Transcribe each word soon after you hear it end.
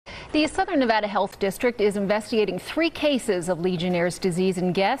The Southern Nevada Health District is investigating 3 cases of Legionnaires disease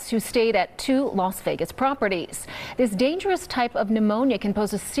in guests who stayed at 2 Las Vegas properties. This dangerous type of pneumonia can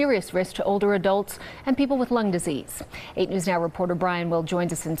pose a serious risk to older adults and people with lung disease. 8 News Now reporter Brian Will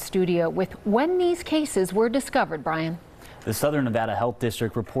joins us in studio with when these cases were discovered. Brian. The Southern Nevada Health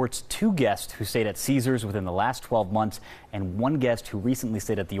District reports 2 guests who stayed at Caesars within the last 12 months and 1 guest who recently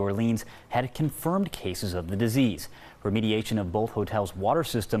stayed at the Orleans had confirmed cases of the disease. Remediation of both hotels' water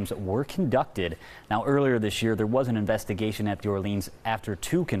systems were conducted. Now, earlier this year, there was an investigation at the Orleans after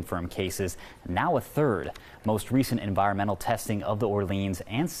 2 confirmed cases, now a 3rd. Most recent environmental testing of the Orleans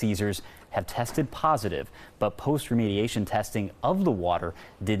and Caesars have tested positive, but post-remediation testing of the water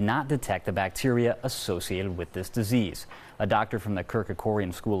did not detect the bacteria associated with this disease. A doctor from the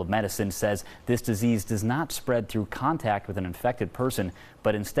Kirk-Kerkorian School of Medicine says this disease does not spread through contact with an infected person,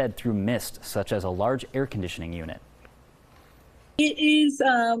 but instead through mist, such as a large air conditioning unit. It is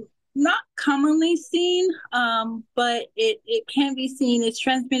not commonly seen, but it can be seen. It's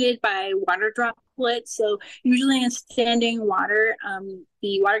transmitted by water droplets. So usually in standing water,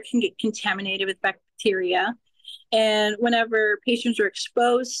 the water can get contaminated with bacteria. And whenever patients are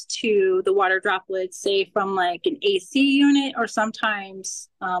exposed to the water droplets, say from like an AC unit or sometimes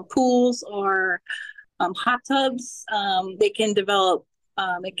pools or hot tubs, they can develop,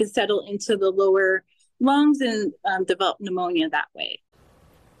 it can settle into the lower lungs and develop pneumonia that way.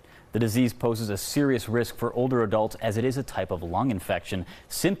 The disease poses a serious risk for older adults as it is a type of lung infection.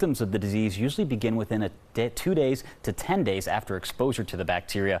 Symptoms of the disease usually begin within 2 days to 10 days after exposure to the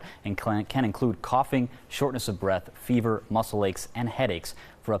bacteria and can include coughing, shortness of breath, fever, muscle aches, and headaches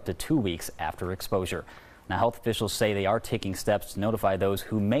for up to 2 weeks after exposure. Now, health officials say they are taking steps to notify those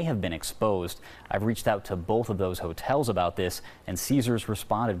who may have been exposed. I've reached out to both of those hotels about this, and Caesars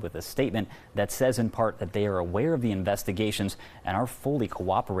responded with a statement that says in part that they are aware of the investigations and are fully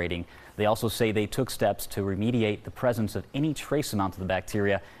cooperating. They also say they took steps to remediate the presence of any trace amount of the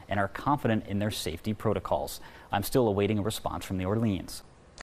bacteria and are confident in their safety protocols. I'm still awaiting a response from the Orleans.